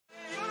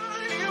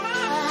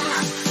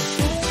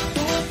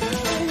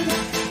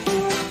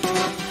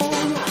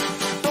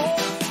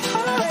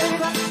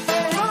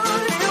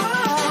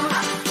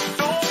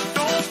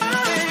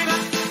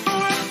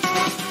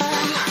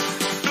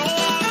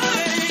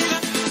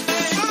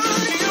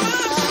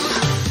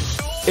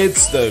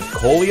It's the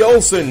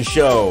Coleyolson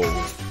Show.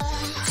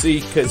 See,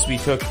 because we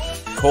took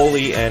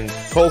Coley and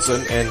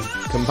Colson and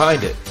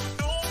combined it.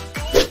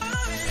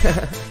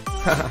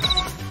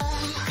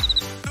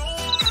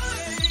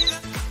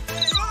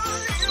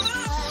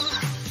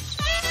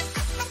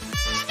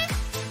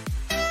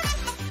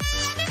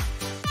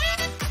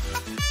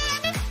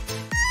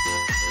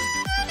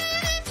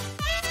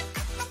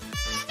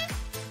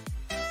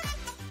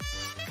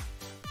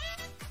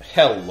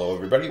 Hello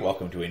everybody,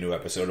 welcome to a new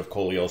episode of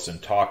Coleyolson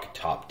Talk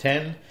Top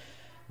 10.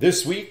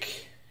 This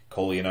week,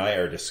 Coley and I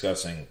are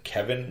discussing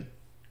Kevin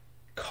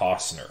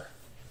Costner.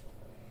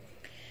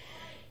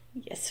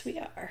 Yes, we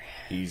are.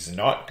 He's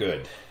not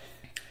good,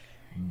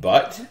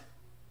 but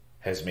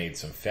has made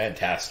some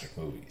fantastic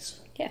movies.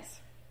 Yes.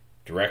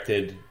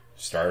 Directed,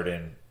 starred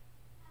in,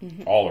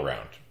 all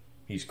around.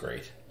 He's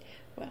great.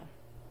 Well,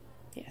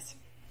 yes.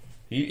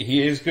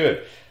 He is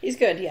good. He's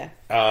good, yeah.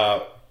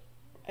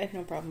 I have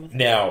no problem with it.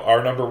 Now,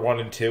 our number 1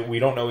 and 2, we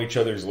don't know each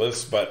other's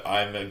lists, but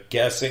I'm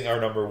guessing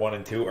our number 1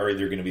 and 2 are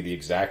either going to be the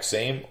exact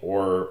same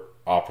or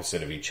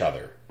opposite of each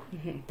other.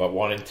 Mm-hmm. But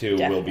 1 and 2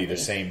 will be the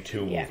same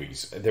two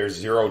movies. There's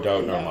zero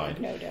doubt in our mind.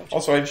 No doubt.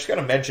 Also, I just got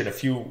to mention a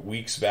few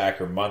weeks back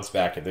or months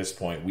back at this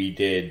point, we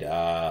did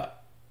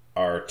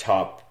our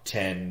top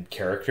 10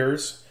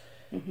 characters.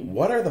 Mm-hmm.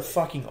 What are the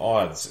fucking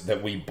odds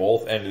that we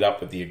both ended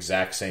up with the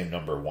exact same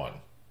number 1?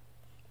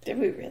 Did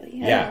we really?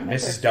 Yeah,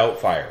 Mrs.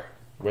 Doubtfire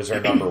was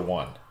our number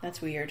 1.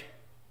 That's weird.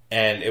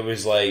 And it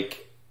was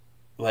like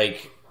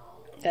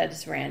that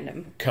is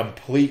random.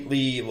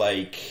 Completely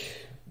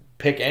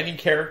pick any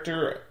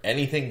character,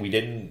 anything. We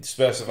didn't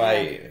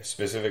specify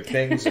specific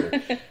things or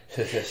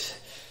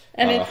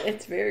and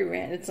it's very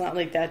random. It's not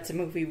like that's a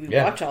movie we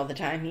watch all the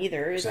time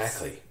either.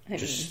 Exactly.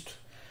 Just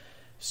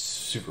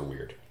super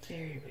weird.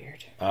 Very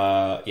weird.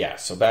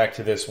 So back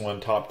to this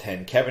one, top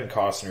 10 Kevin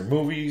Costner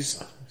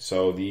movies.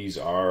 So these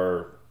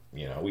are,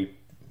 we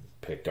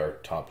picked our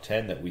top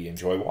 10 that we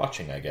enjoy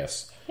watching, I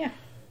guess. Yeah.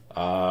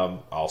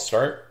 I'll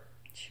start.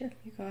 Sure,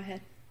 you go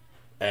ahead.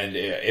 And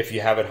if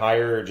you have it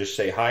higher, just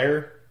say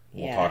higher.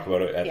 We'll talk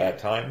about it at that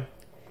time.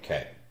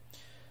 Okay.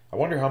 I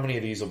wonder how many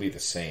of these will be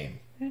the same.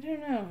 I don't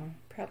know.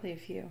 Probably a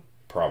few.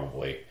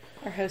 Probably.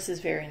 Our house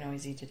is very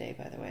noisy today,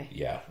 by the way.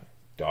 Yeah.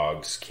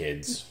 Dogs,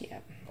 kids. Yeah.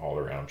 All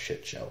around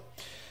shit show.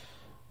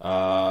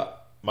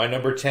 My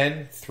number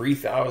 10,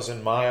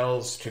 3,000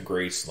 Miles to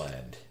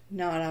Graceland.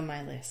 Not on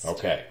my list.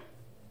 Okay.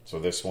 So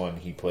this one,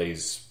 he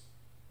plays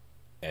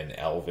an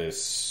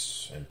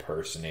Elvis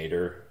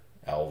impersonator.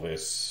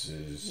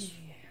 Elvis's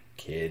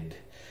kid.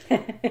 We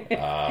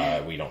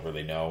don't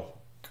really know.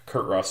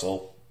 Kurt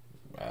Russell.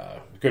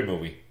 Good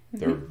movie.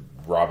 They're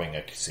robbing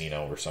a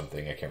casino or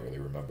something. I can't really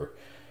remember.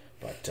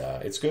 But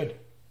it's good.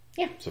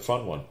 Yeah. It's a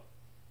fun one.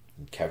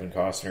 Kevin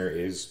Costner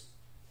is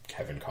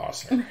Kevin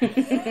Costner.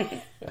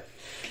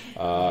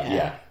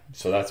 Yeah.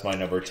 So that's my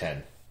number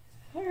 10.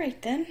 All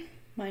right, then.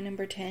 My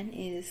number 10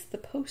 is The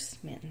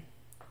Postman.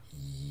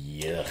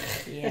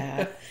 Yuck.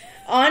 Yeah.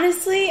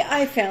 Honestly,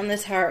 I found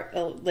this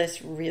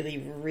list really,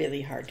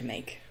 really hard to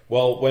make.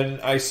 Well,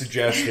 when I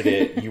suggested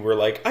it, you were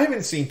like, I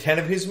haven't seen 10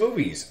 of his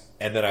movies.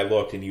 And then I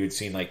looked and you had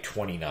seen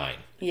 29.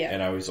 Yeah.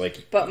 And I was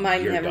like, but my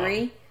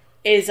memory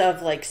is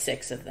of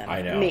 6 of them.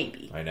 I know.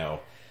 Maybe. I know.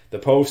 The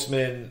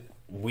Postman,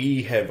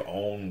 we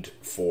owned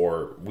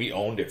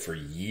it for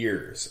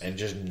years and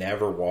just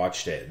never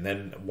watched it. And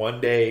then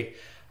one day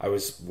I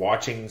was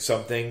watching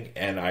something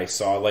and I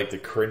saw the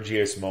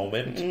cringiest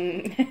moment,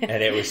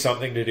 and it was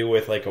something to do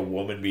with a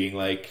woman being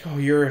like, "Oh,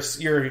 you're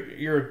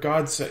a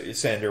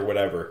godsend or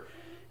whatever,"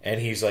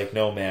 and he's like,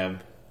 "No, ma'am,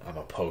 I'm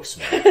a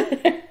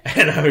postman."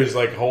 And I was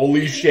like,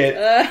 "Holy shit!"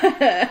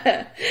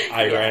 I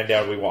ran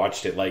down. We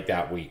watched it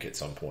that week at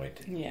some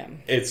point. Yeah,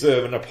 it's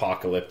an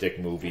apocalyptic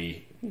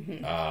movie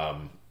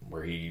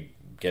where he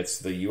gets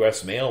the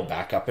U.S. mail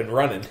back up and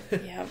running.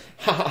 Yeah.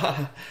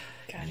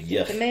 Gotta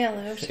get the mail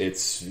out.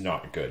 It's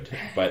not good,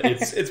 but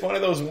it's one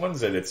of those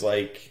ones that it's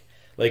like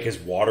is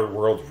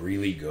Waterworld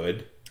really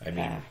good? I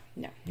mean,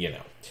 no.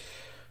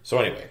 So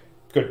anyway,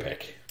 good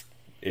pick.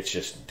 It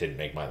just didn't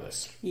make my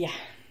list. Yeah.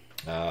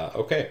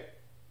 Okay.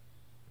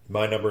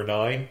 My number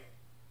 9,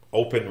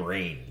 Open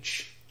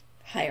Range.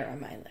 Higher on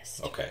my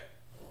list. Okay.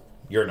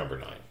 Your number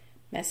 9.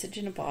 Message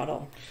in a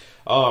Bottle.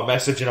 Oh,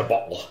 Message in a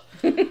Bottle.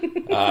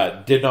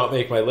 Did not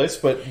make my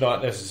list, but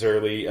not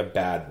necessarily a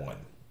bad one.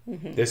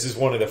 Mm-hmm. This is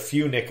one of the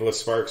few Nicholas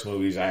Sparks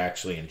movies I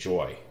actually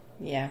enjoy.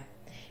 Yeah.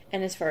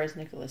 And as far as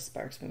Nicholas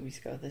Sparks movies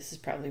go, this is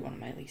probably one of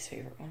my least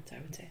favorite ones, I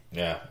would say.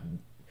 Yeah.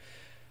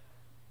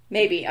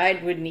 Maybe.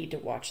 I would need to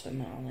watch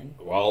them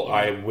all.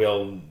 I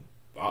will...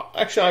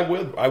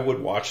 Actually, I would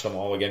watch them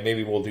all again.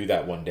 Maybe we'll do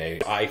that one day.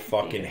 I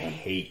fucking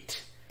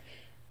hate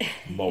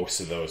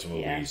most of those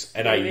movies.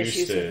 And I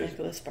used to...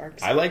 Nicholas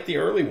Sparks. I like the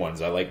early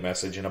ones. I like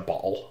Message in a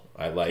Bottle.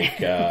 I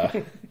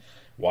like...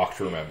 Walk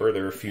to Remember.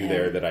 There are a few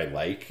there that I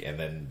like, and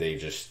then they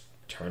just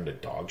turned to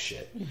dog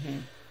shit.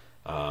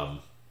 Mm-hmm.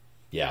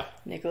 Yeah.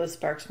 Nicholas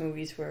Sparks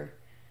movies were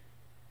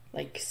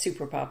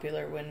super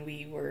popular when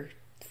we were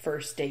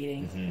first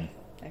dating.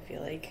 Mm-hmm. I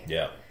feel like.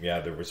 Yeah,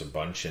 there was a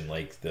bunch in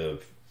like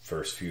the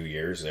first few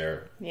years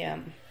there. Yeah.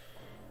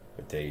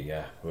 But they,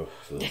 yeah.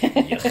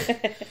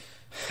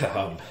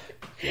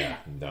 Yeah.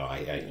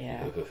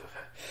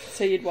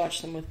 So you'd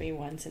watch them with me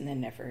once and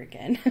then never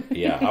again.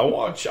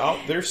 Yeah,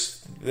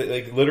 there's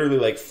like literally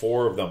like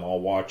 4 of them I'll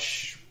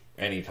watch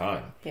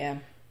anytime. Yeah.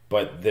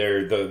 But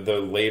they're the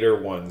later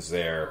ones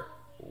there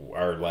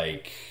are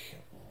like,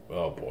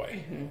 oh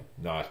boy,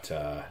 not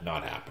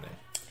happening.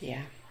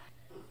 Yeah.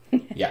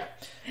 Yeah.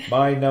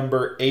 My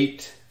number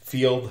 8,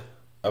 Field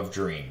of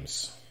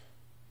Dreams.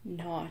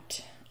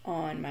 Not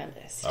on my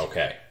list.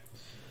 Okay.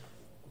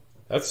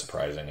 That's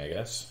surprising, I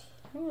guess.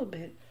 A little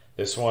bit.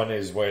 This one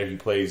is where he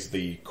plays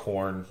the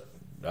corn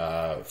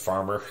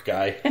farmer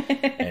guy,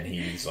 and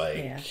he's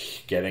like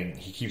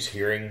he keeps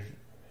hearing,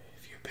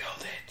 if you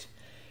build it,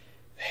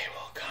 they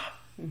will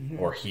come,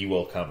 or he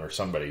will come, or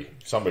somebody's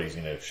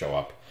going to show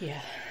up.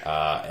 Yeah.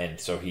 And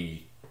so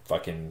he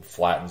fucking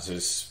flattens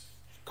his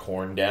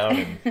corn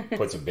down and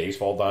puts a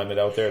baseball diamond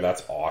out there.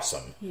 That's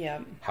awesome. Yeah.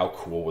 How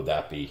cool would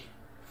that be?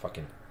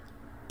 Fucking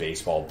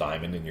baseball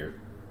diamond in your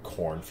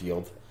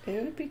cornfield.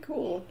 It would be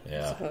cool,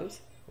 I suppose.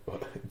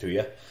 Do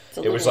you?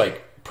 It was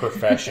like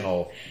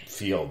professional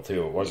field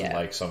too. It wasn't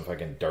like some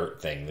fucking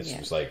dirt thing. This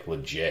was like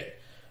legit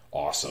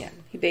awesome. Yeah,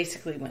 he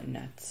basically went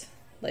nuts.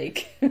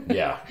 Like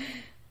yeah,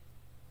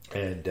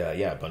 and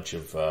a bunch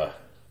of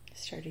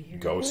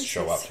ghosts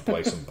show up to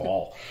play some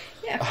ball.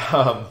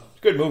 Yeah,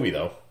 good movie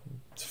though.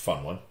 It's a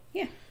fun one.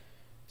 Yeah.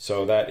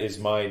 So that is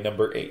my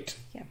number 8.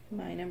 Yeah,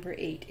 my number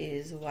 8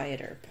 is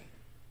Wyatt Earp.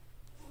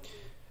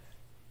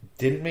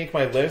 Didn't make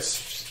my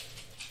list,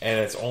 and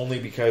it's only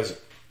because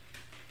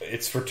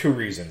it's for 2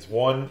 reasons.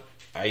 One,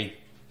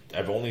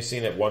 I've only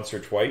seen it once or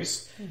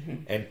twice,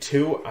 and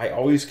 2, I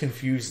always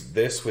confuse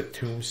this with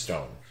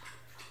Tombstone.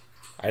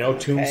 I know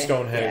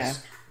Tombstone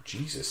has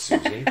Jesus,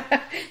 Susie.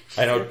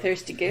 I know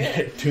thirsty girl.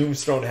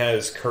 Tombstone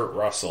has Kurt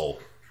Russell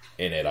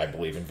in it, I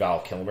believe, and Val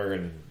Kilmer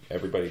and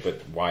everybody,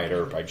 but Wyatt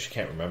Earp, I just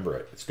can't remember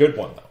it. It's a good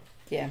one though.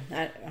 Yeah,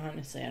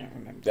 honestly, I don't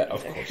remember that.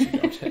 Of course you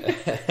don't.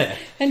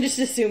 I just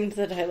assumed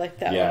that I liked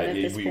that one at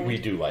this point. We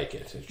do like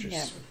it. It's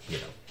just,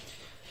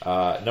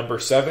 number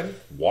 7,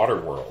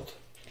 Waterworld.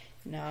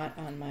 Not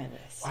on my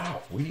list.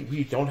 Wow,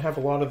 we don't have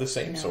a lot of the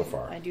same so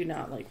far. I do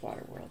not like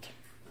Waterworld.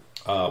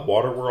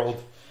 Waterworld,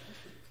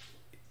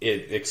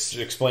 it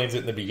explains it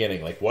in the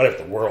beginning. Like, what if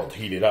the world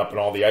heated up and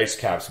all the ice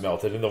caps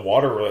melted and the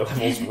water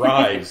levels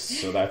rise?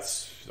 So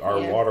that's our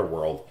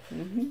Waterworld.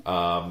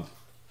 Mm-hmm.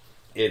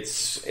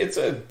 It's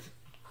a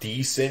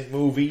decent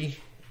movie.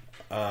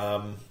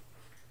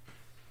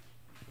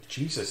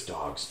 Jesus,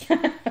 dogs.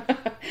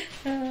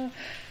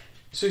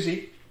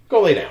 Susie,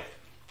 go lay down.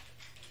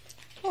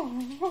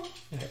 Aww.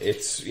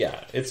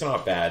 It's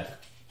not bad.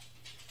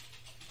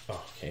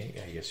 Okay,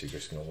 I guess you're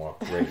just gonna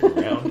walk right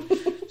around.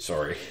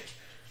 Sorry.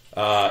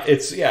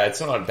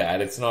 It's not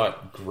bad. It's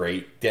not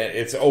great.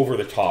 It's over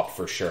the top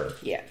for sure.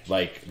 Yeah.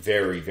 Like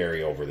very,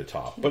 very over the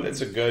top. But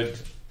it's a good,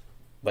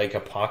 like,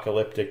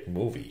 apocalyptic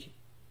movie.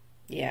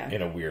 Yeah.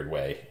 In a weird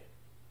way.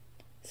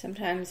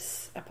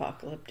 Sometimes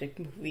apocalyptic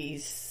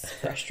movies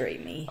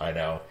frustrate me. I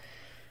know.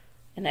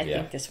 And I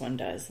think this one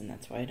does, and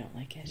that's why I don't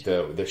like it.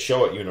 The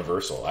show at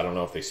Universal, I don't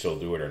know if they still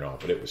do it or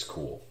not, but it was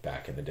cool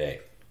back in the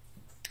day.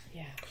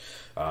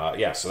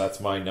 Yeah. So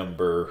that's my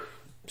number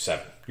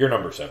 7. Your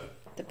number 7.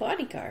 The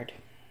Bodyguard.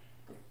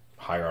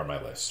 Higher on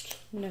my list.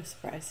 No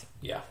surprise.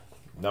 Yeah.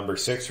 Number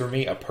 6 for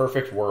me, A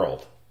Perfect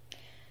World.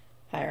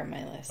 Higher on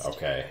my list.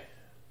 Okay.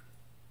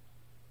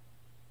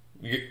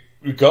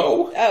 You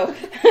go? Oh.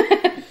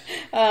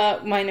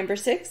 My number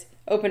 6,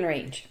 Open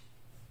Range.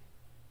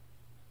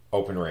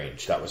 Open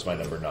Range. That was my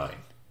number 9.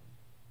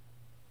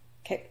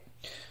 Okay.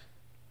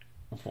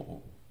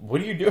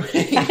 What are you doing?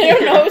 I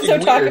don't know, so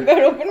talk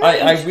about Open Range.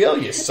 I will,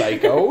 you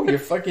psycho. You're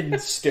fucking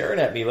staring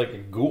at me like a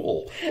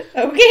ghoul.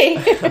 Okay.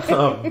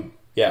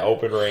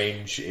 Open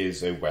Range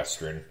is a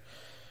Western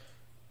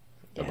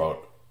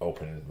about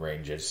open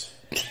ranges.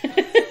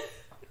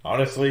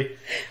 Honestly.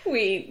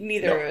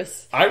 Neither of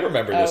us. I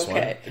remember this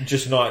one,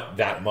 just not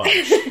that much.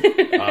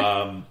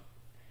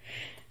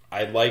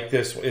 I like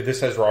this.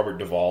 This has Robert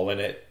Duvall in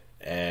it,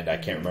 and I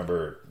can't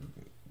remember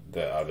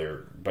the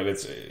other, but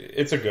it's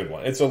a good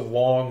one. It's a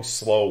long,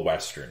 slow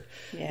Western.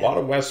 Yeah. A lot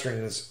of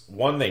Westerns,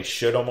 they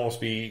should almost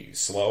be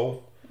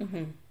slow.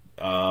 Mm-hmm.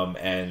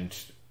 And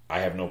I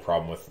have no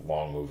problem with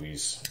long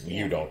movies.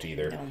 Yeah. You don't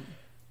either. No.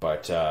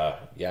 But,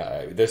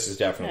 this is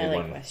definitely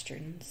one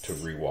Westerns to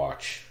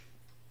rewatch.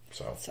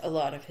 So a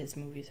lot of his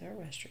movies are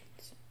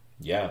Westerns.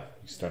 Yeah,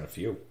 he's done a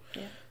few.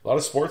 Yeah. A lot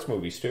of sports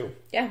movies, too.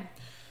 Yeah.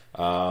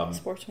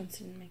 Sports ones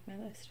didn't make my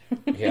list.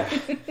 Yeah.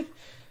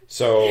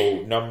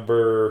 So,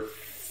 number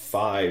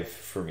 5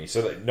 for me.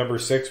 So, number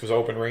 6 was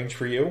Open Range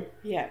for you?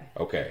 Yeah.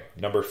 Okay.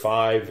 Number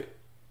 5,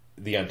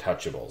 The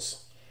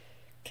Untouchables.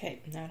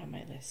 Okay, not on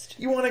my list.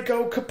 You want to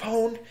go,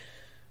 Capone?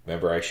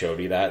 Remember I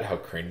showed you that? How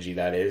cringy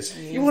that is?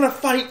 You want to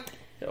fight?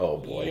 Oh,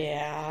 boy.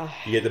 Yeah.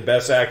 You get the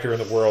best actor in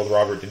the world,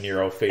 Robert De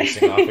Niro,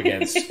 facing off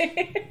against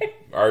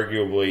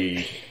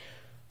arguably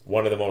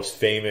one of the most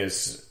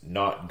famous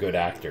not good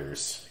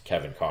actors,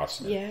 Kevin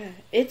Costner. Yeah.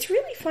 It's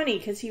really funny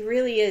because he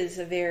really is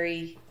a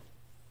very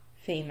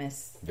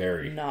famous,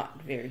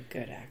 not very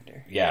good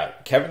actor. Yeah.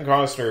 Kevin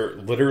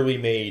Costner literally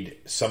made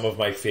some of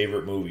my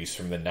favorite movies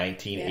from the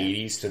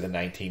 1980s to the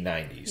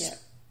 1990s. Yeah.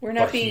 We're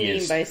not being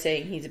mean by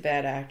saying he's a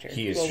bad actor.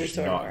 He is just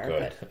not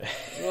good.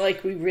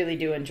 But, we really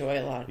do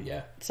enjoy a lot.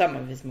 Yeah. Some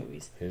of his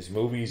movies. His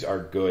movies are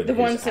good. The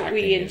ones that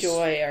we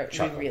enjoy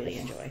we really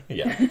enjoy.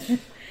 Yeah.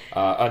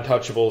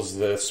 Untouchables,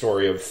 the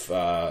story of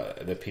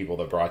the people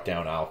that brought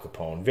down Al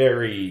Capone.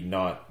 Very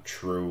not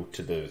true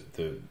to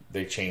the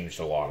they changed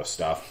a lot of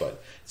stuff,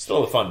 but it's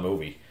still a fun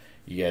movie.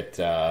 You get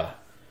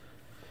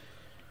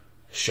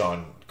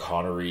Sean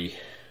Connery,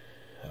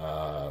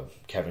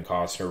 Kevin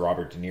Costner,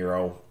 Robert De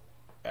Niro,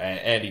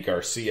 Andy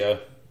Garcia,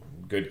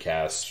 good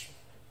cast.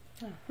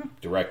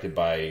 Directed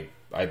by,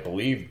 I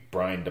believe,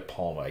 Brian De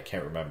Palma. I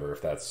can't remember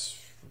if that's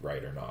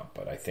right or not,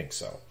 but I think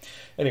so.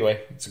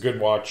 Anyway, it's a good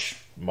watch.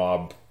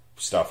 Mob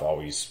stuff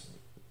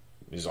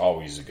is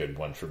always a good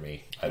one for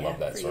me. I love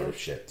that sort of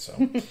shit.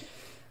 So,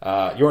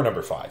 your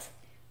number 5,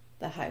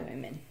 The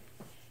Highwayman.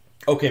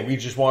 Okay, we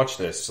just watched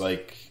this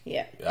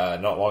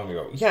not long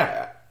ago.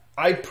 Yeah,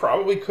 I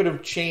probably could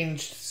have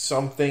changed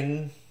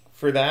something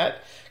for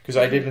that because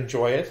I did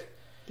enjoy it.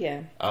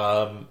 Yeah.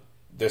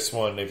 This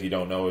one, if you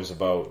don't know, is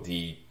about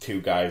the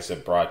two guys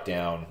that brought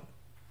down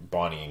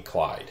Bonnie and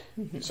Clyde.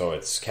 So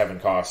it's Kevin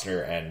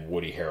Costner and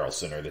Woody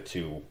Harrelson are the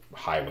two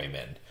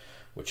highwaymen,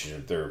 which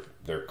is they're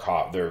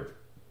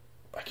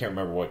I can't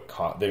remember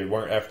what they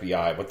weren't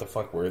FBI. What the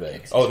fuck were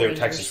they? They're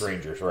Texas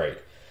Rangers, right?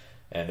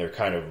 And they're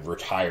kind of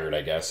retired,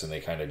 I guess, and they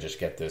kind of just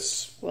get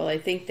this. Well, I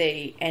think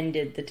they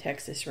ended the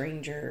Texas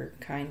Ranger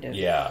kind of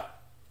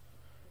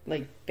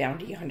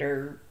bounty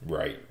hunter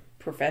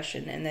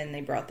profession, and then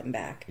they brought them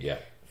back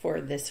for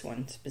this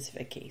one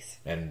specific case.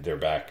 And they're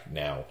back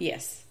now.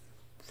 Yes.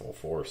 Full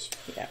force.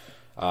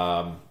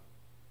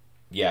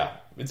 Yeah.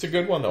 It's a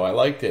good one, though. I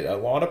liked it. A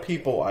lot of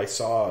people I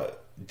saw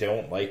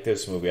don't like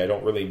this movie. I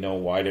don't really know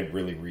why I didn't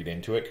really read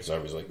into it, because I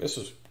was like, this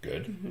is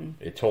good. Mm-hmm.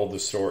 It told the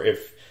story.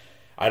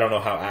 I don't know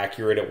how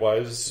accurate it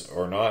was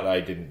or not.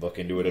 I didn't look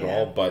into it at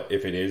all, but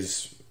if it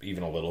is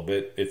even a little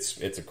bit,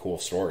 it's a cool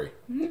story.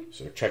 Mm-hmm.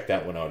 So check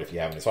that one out if you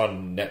haven't. It's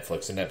on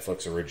Netflix, a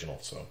Netflix original.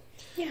 So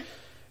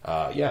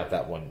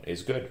that one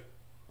is good.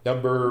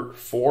 Number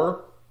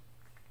 4,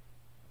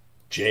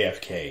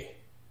 JFK.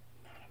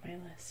 Not on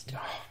my list.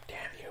 Oh, damn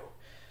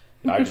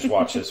you. I just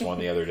watched this one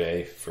the other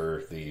day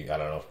for the,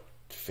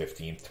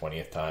 15th,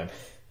 20th time.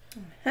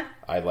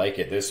 I like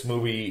it. This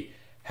movie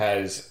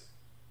has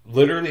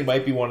literally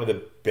might be one of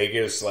the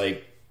biggest,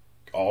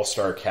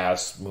 all-star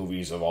cast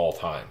movies of all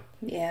time.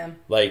 Yeah.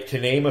 To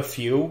name a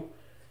few,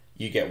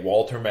 you get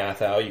Walter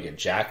Matthau, you get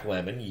Jack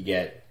Lemmon, you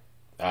get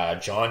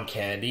John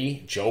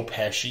Candy, Joe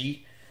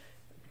Pesci,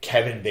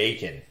 Kevin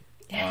Bacon,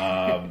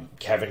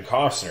 Kevin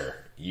Costner.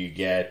 You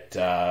get,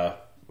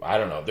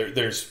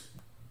 there's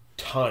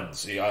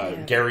tons.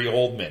 Gary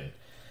Oldman.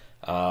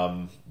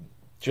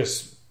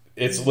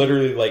 It's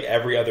literally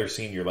every other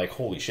scene you're like,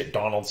 holy shit,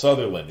 Donald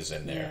Sutherland is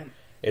in there. Yeah.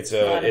 It's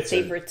a lot of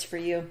favorites for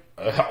you.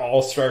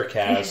 All-star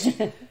cast.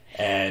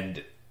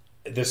 And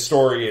the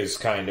story is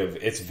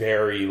it's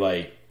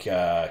very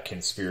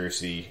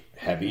conspiracy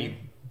heavy,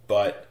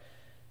 but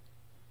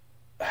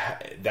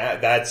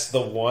that's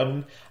the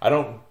one. I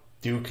don't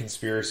do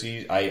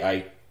conspiracies.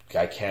 I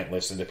can't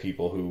listen to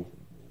people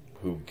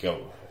who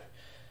go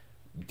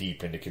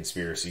deep into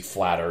conspiracy.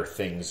 Flat earth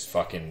things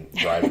fucking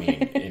drive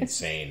me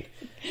insane.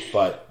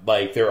 But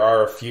there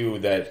are a few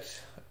that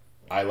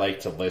I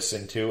like to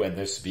listen to, and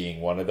this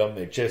being one of them.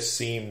 It just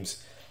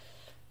seems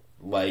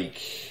like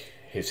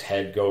his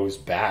head goes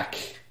back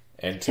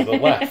and to the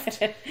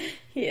left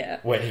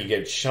when he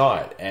gets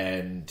shot,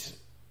 and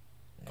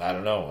I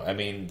don't know. I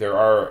mean, there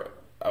are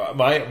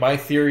my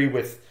theory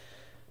with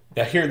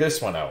now. Hear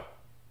this one out.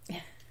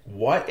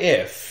 What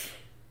if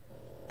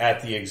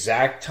at the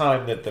exact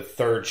time that the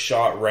third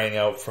shot rang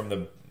out from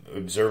the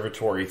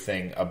observatory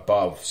thing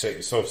above,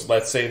 so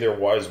let's say there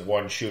was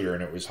one shooter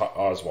and it was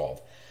Oswald.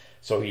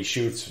 So he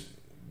shoots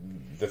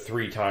the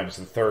 3 times.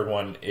 The third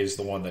one is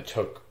the one that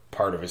took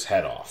part of his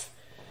head off.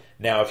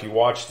 Now, if you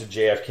watch the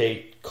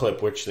JFK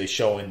clip, which they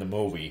show in the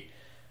movie,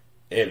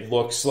 it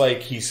looks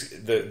like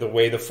he's the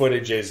way the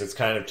footage is. It's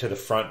kind of to the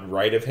front and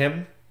right of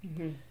him,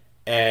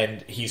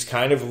 and he's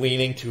kind of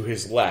leaning to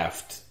his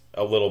left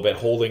a little bit,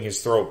 holding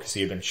his throat because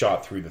he had been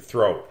shot through the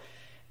throat.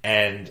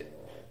 And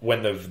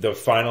when the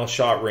final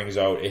shot rings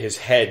out, his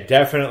head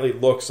definitely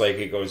looks like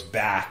it goes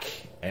back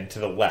and to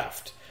the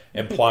left,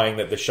 implying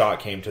that the shot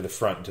came to the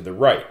front and to the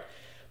right.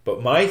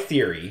 But my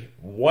theory,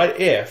 what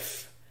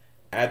if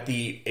at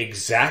the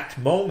exact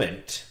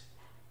moment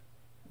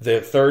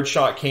the third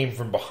shot came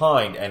from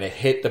behind and it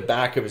hit the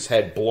back of his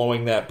head,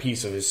 blowing that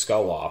piece of his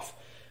skull off,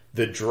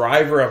 the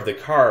driver of the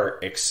car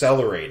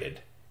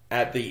accelerated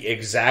at the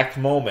exact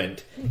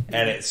moment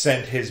and it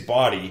sent his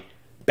body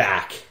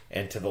back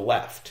and to the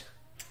left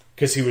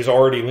because he was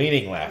already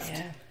leaning left.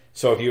 Yeah.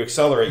 So if you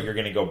accelerate, you're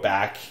going to go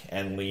back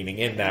and leaning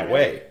in that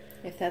way.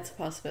 If that's a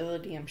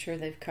possibility, I'm sure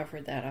they've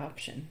covered that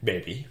option.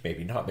 Maybe,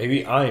 maybe not.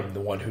 Maybe I'm the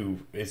one who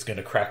is going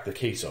to crack the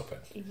case open.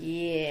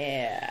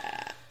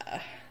 Yeah,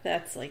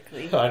 that's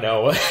likely. I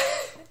know.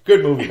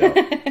 Good movie, though.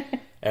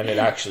 And it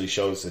actually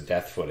shows the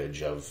death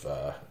footage of...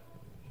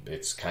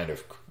 it's kind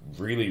of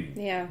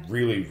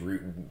really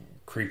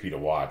creepy to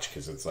watch,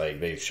 because it's like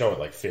they show it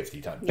like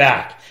 50 times.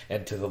 Back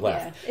and to the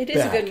left. Yeah. It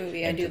is a good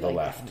movie. I do like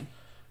left.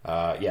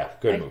 That one.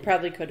 Good movie. I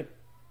probably could have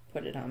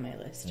put it on my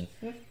list.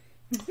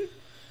 Mm-hmm.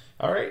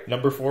 All right,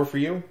 number 4 for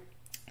you?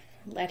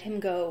 Let Him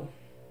Go.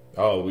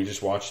 Oh, we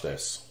just watched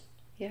this.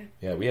 Yeah.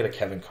 Yeah, we had a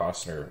Kevin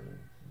Costner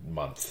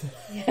month.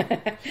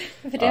 Yeah,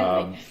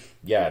 evidently.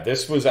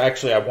 This was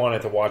actually, I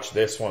wanted to watch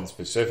this one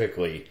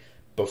specifically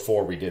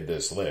before we did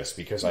this list,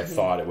 because I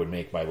thought it would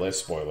make my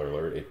list. Spoiler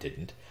alert, it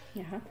didn't.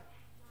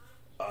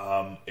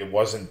 It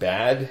wasn't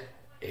bad.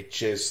 It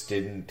just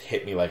didn't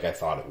hit me like I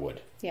thought it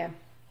would. Yeah.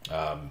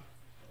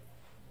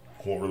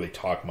 Won't really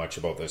talk much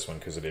about this one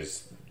because it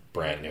is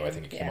brand new. I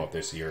think it came out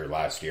this year or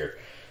last year.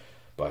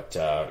 But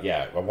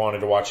I wanted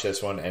to watch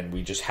this one, and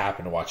we just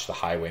happened to watch The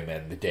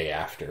Highwaymen the day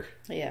after.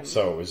 Yeah.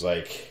 So it was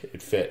like,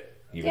 it fit.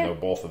 Even though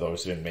both of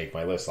those didn't make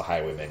my list, The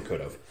Highwaymen could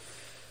have.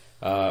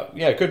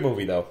 Good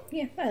movie though.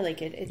 Yeah, I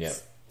like it.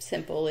 It's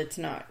simple. It's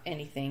not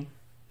anything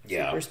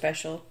super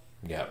special.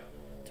 Yeah.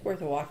 It's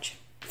worth a watch.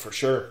 For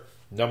sure.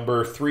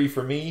 Number 3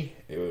 for me,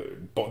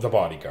 The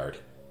Bodyguard.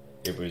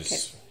 It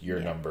was your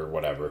number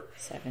whatever.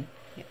 7.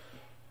 Yeah.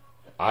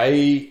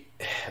 I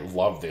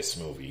love this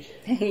movie.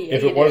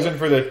 If it wasn't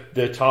for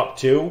the top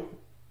 2,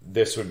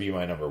 this would be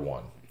my number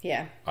 1.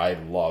 Yeah. I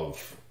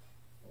love...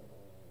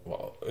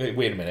 Well,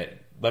 wait a minute.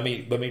 Let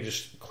me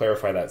just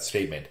clarify that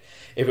statement.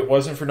 If it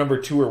wasn't for number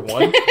 2 or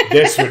 1,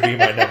 this would be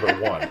my number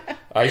 1.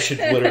 I should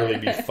literally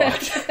be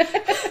fucked.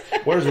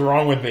 What is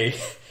wrong with me?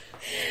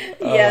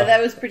 Yeah, that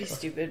was pretty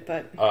stupid,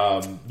 but...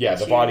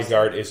 The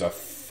Bodyguard is a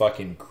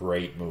fucking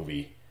great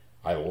movie.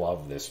 I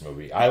love this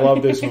movie. I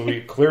love this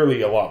movie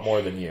clearly a lot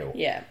more than you.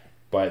 Yeah.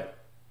 But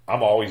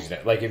I'm always...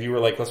 Like, if you were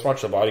like, let's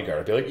watch The Bodyguard,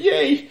 I'd be like,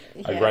 yay!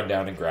 Yeah. I'd run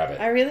down and grab it.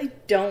 I really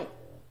don't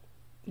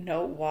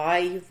know why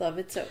you love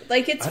it so...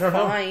 Like, it's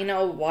fine.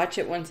 I'll watch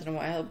it once in a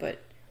while, but...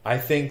 I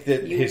think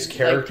that his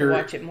character...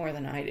 Like to watch it more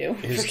than I do.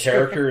 His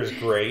character is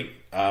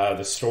great.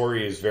 The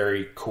story is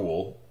very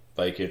cool.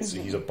 Like,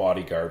 he's a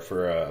bodyguard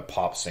for a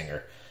pop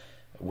singer,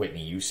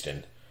 Whitney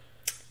Houston.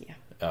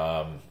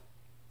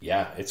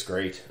 Yeah. It's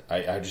great.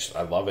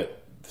 I love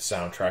it. The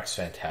soundtrack's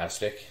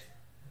fantastic.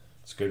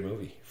 It's a good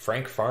movie.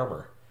 Frank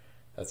Farmer.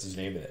 That's his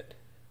name in it.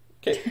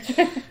 Okay.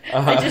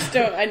 I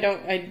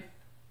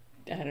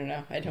don't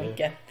know. I don't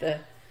get the...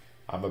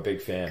 I'm a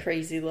big fan.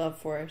 Crazy love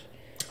for it.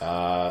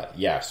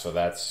 So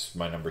that's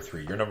my number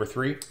 3. Your number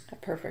 3? A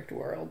Perfect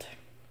World.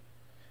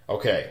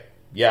 Okay.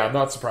 Yeah, I'm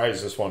not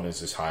surprised this one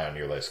is this high on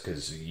your list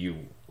because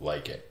you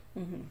like it.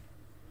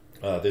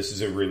 Mm-hmm. This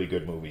is a really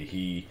good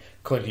movie.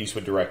 Clint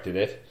Eastwood directed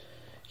it.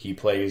 He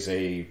plays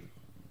I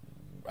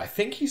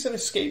think he's an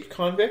escaped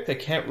convict. I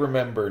can't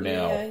remember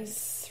now. Yeah,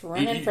 he's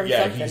running from something.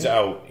 Yeah, he's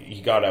out.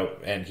 He got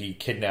out and he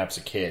kidnaps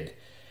a kid.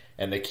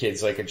 And the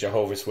kid's like a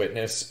Jehovah's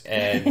Witness.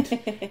 And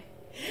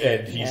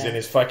he's in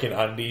his fucking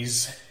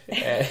undies.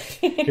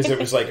 Because it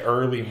was like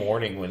early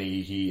morning when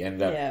he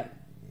ended up... Yeah.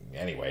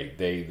 Anyway,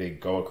 they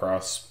go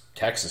across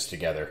Texas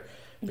together,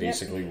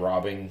 basically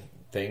robbing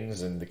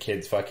things, and the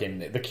kid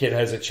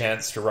has a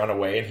chance to run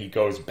away, and he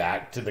goes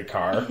back to the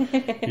car.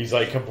 He's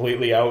like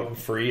completely out and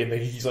free, and then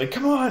he's like,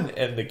 "Come on!"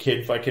 And the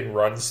kid fucking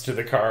runs to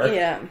the car.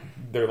 Yeah,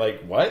 they're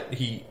like, "What?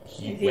 He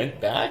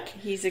went back?"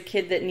 He's a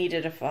kid that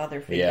needed a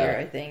father figure.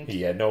 I think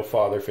he had no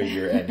father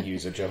figure, and he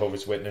was a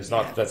Jehovah's Witness.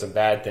 Not that that's a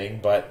bad thing,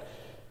 but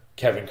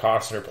Kevin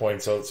Costner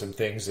points out some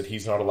things that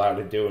he's not allowed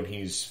to do, and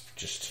he's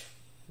just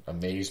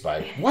amazed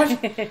by what?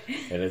 And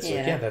it's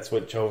like, that's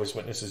what Jehovah's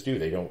Witnesses do.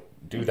 They don't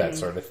do that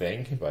sort of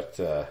thing, but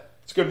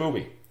it's a good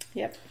movie.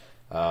 Yep.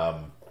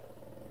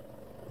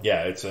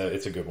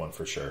 It's a good one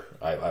for sure.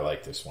 I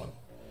like this one.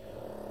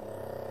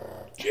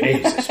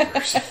 Jesus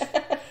Christ.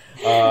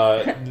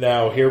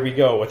 Now here we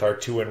go with our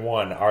 2 and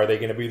 1. Are they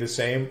going to be the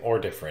same or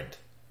different?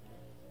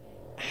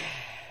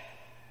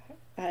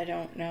 I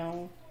don't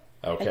know.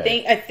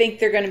 Okay. I think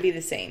they're going to be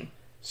the same.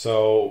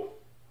 So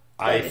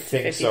I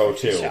think so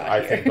too.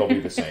 I think they'll be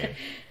the same.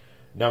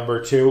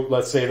 Number 2,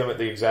 let's say them at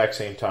the exact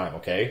same time,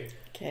 okay?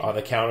 On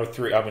the count of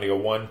 3, I'm going to go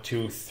 1,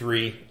 2,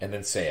 3, and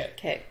then say it.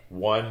 Okay.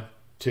 1,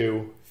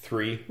 2,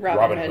 3.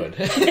 Robin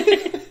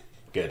Hood.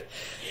 Good.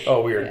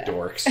 Oh, we are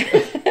dorks.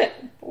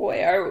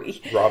 Boy, are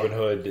we. Robin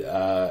Hood,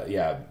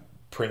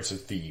 Prince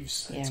of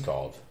Thieves, it's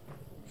called.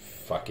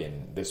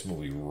 Fucking, this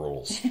movie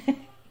rules.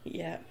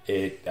 Yeah.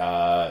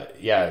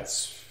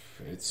 It's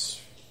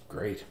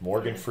great.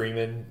 Morgan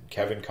Freeman,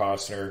 Kevin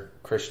Costner,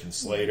 Christian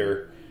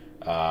Slater,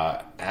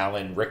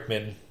 Alan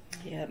Rickman,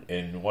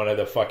 in one of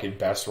the fucking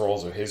best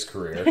roles of his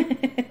career.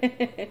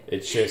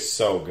 It's just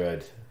so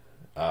good.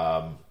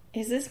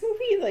 Is this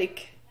movie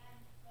like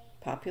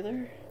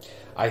popular?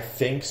 I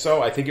think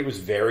so. I think it was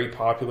very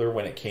popular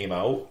when it came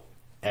out,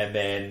 and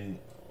then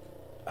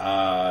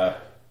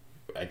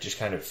it just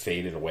kind of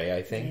faded away,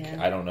 I think.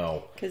 Yeah. I don't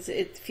know. Because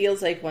it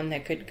feels like one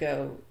that could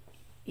go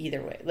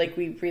either way. Like,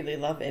 we really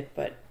love it,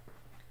 but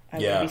I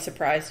would be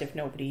surprised if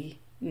nobody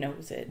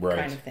knows it,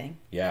 kind of thing.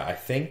 Yeah, I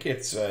think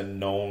it's a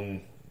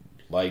known,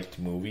 liked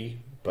movie,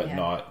 but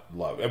not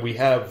loved. We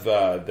have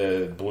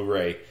the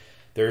Blu-ray.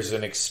 There's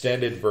an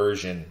extended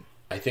version.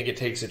 I think it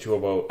takes it to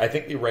about... I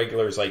think the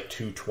regular is like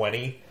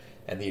 220,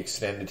 and the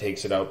extended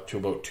takes it out to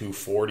about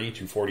 240,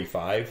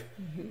 245.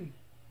 Mm-hmm.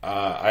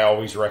 I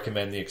always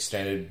recommend the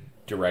extended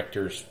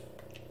director's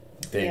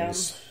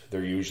things. Yeah.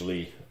 They're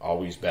usually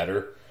always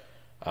better.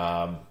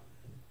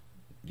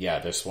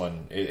 This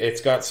one,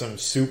 it's got some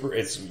super...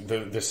 It's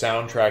the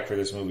soundtrack for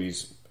this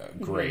movie's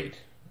great.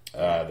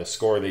 Mm-hmm. The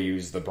score they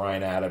use, the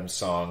Bryan Adams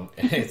song,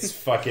 it's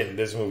fucking...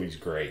 This movie's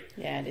great.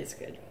 Yeah, it is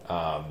good.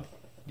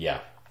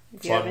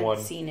 If you haven't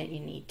seen it,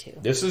 you need to.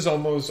 This is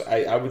almost...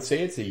 I would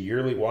say it's a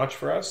yearly watch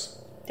for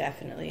us.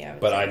 Definitely,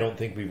 But I don't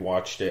think we've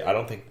watched it. I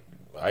don't think...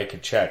 I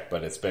could check,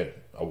 but it's been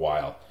a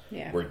while.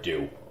 Yeah. We're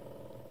due.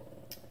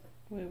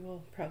 We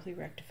will probably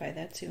rectify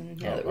that soon,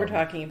 now that we're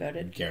talking about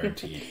it.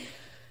 Guaranteed.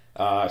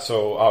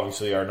 So,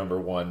 obviously, our number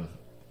one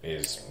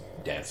is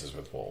Dances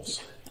with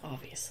Wolves.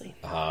 Obviously.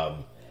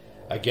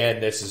 Again,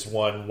 this is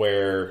one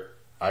where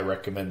I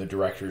recommend the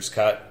director's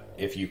cut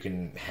if you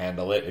can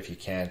handle it. If you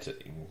can't,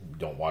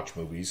 don't watch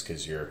movies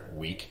because you're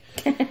weak.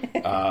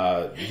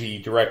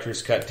 The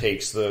director's cut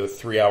takes the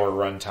 3-hour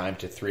runtime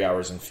to 3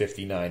 hours and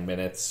 59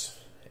 minutes,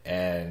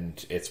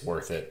 and it's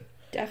worth it.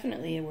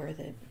 Definitely worth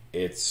it.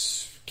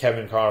 It's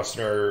Kevin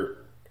Costner.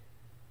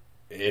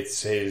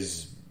 It's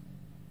his...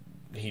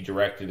 He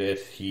directed it.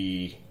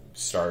 He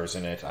stars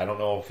in it. I don't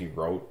know if he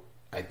wrote...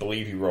 I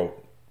believe he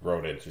wrote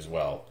it as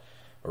well,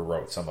 or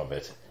wrote some of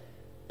it.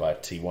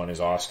 But he won his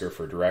Oscar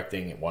for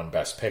directing. It won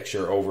Best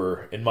Picture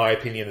over, in my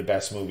opinion, the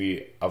best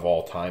movie of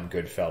all time,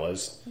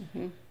 Goodfellas.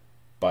 Mm-hmm.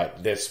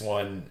 But this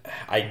one,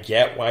 I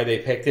get why they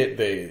picked it.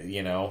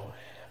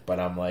 But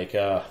I'm like,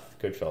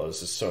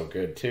 Goodfellas is so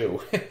good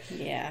too.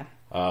 Yeah.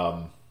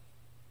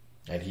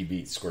 And he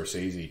beat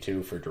Scorsese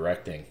too for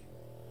directing.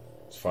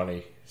 It's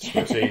funny.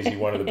 Scorsese,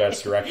 one of the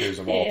best directors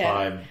of all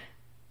time,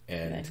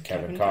 and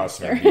Kevin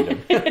Costner beat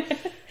him.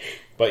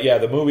 But yeah,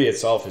 the movie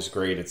itself is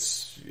great.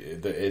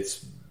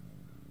 It's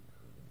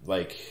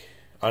like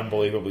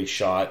unbelievably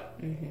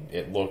shot. Mm-hmm.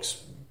 It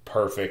looks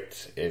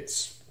perfect.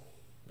 It's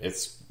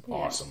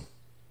awesome.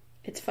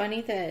 It's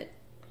funny that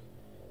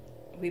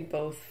we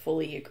both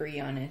fully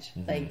agree on it.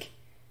 Mm-hmm. Like,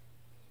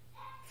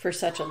 for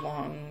such a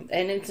long...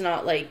 And it's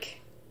not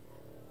like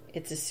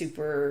it's a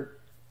super...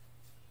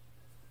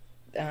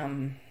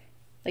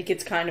 like,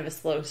 it's kind of a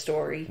slow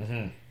story.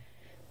 Mm-hmm.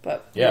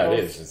 But yeah, it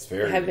is. It's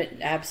very... I have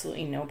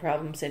absolutely no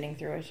problem sitting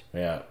through it.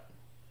 Yeah.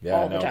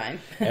 All the time.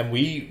 And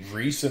we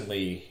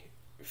recently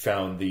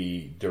found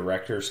the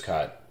director's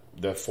cut,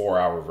 the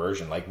 4-hour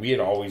version. Like, we had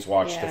always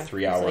watched the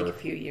 3-hour... like a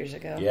few years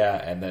ago. Yeah,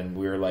 and then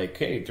we were like,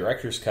 hey,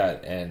 director's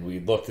cut. And we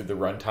looked at the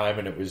runtime,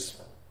 and it was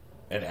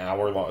an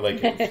hour long.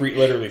 Like,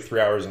 literally 3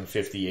 hours and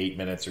 58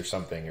 minutes or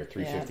something, or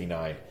 3:59.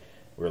 Yeah.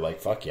 We were like,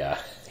 fuck yeah.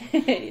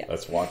 Yeah.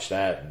 Let's watch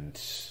that, and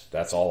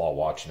that's all I'll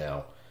watch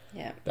now.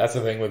 Yeah. That's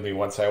the thing with me.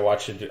 Once I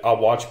watch it, I'll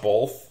watch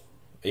both.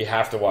 You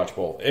have to watch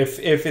both. If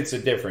it's a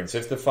difference.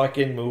 If the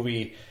fucking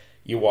movie,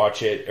 you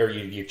watch it, or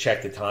you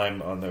check the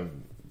time on the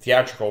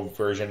theatrical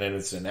version and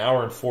it's an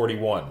hour and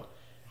 41,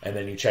 and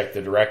then you check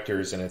the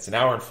director's and it's an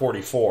hour and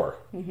 44,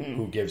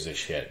 who gives a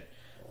shit?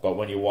 But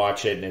when you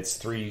watch it and it's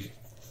three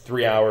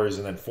hours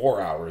and then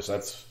 4 hours,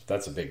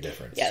 that's a big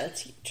difference. Yeah,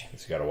 that's huge.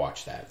 So you got to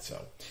watch that.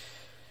 So,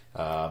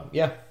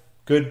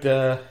 good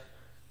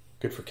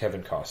for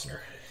Kevin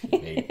Costner. He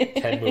made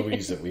 10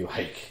 movies that we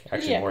like.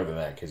 Actually, more than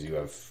that, because you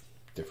have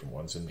different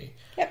ones than me.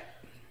 Yep.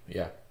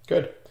 Yeah,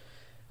 good.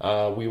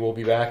 We will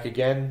be back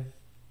again.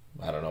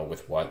 I don't know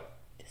with what.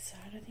 This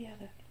side or the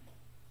other.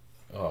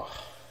 Oh.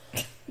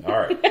 All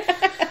right.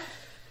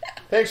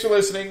 Thanks for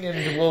listening,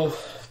 and we'll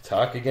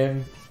talk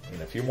again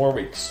in a few more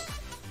weeks.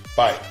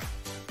 Bye.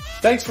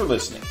 Thanks for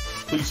listening.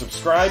 Please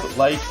subscribe,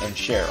 like, and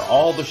share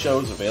all the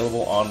shows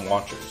available on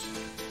Watchers.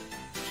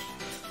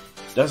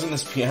 Doesn't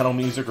this piano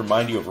music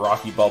remind you of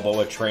Rocky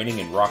Balboa training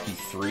in Rocky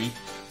 3?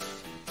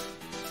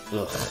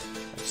 Ugh,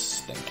 I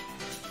stink.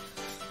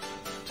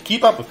 To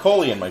keep up with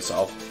Coley and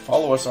myself,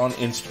 follow us on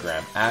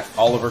Instagram at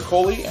Oliver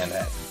Coley and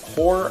at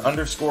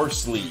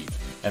horror_sleeve.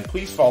 And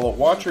please follow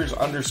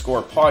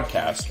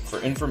Watchers_podcast for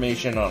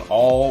information on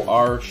all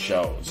our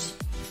shows.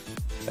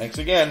 Thanks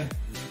again.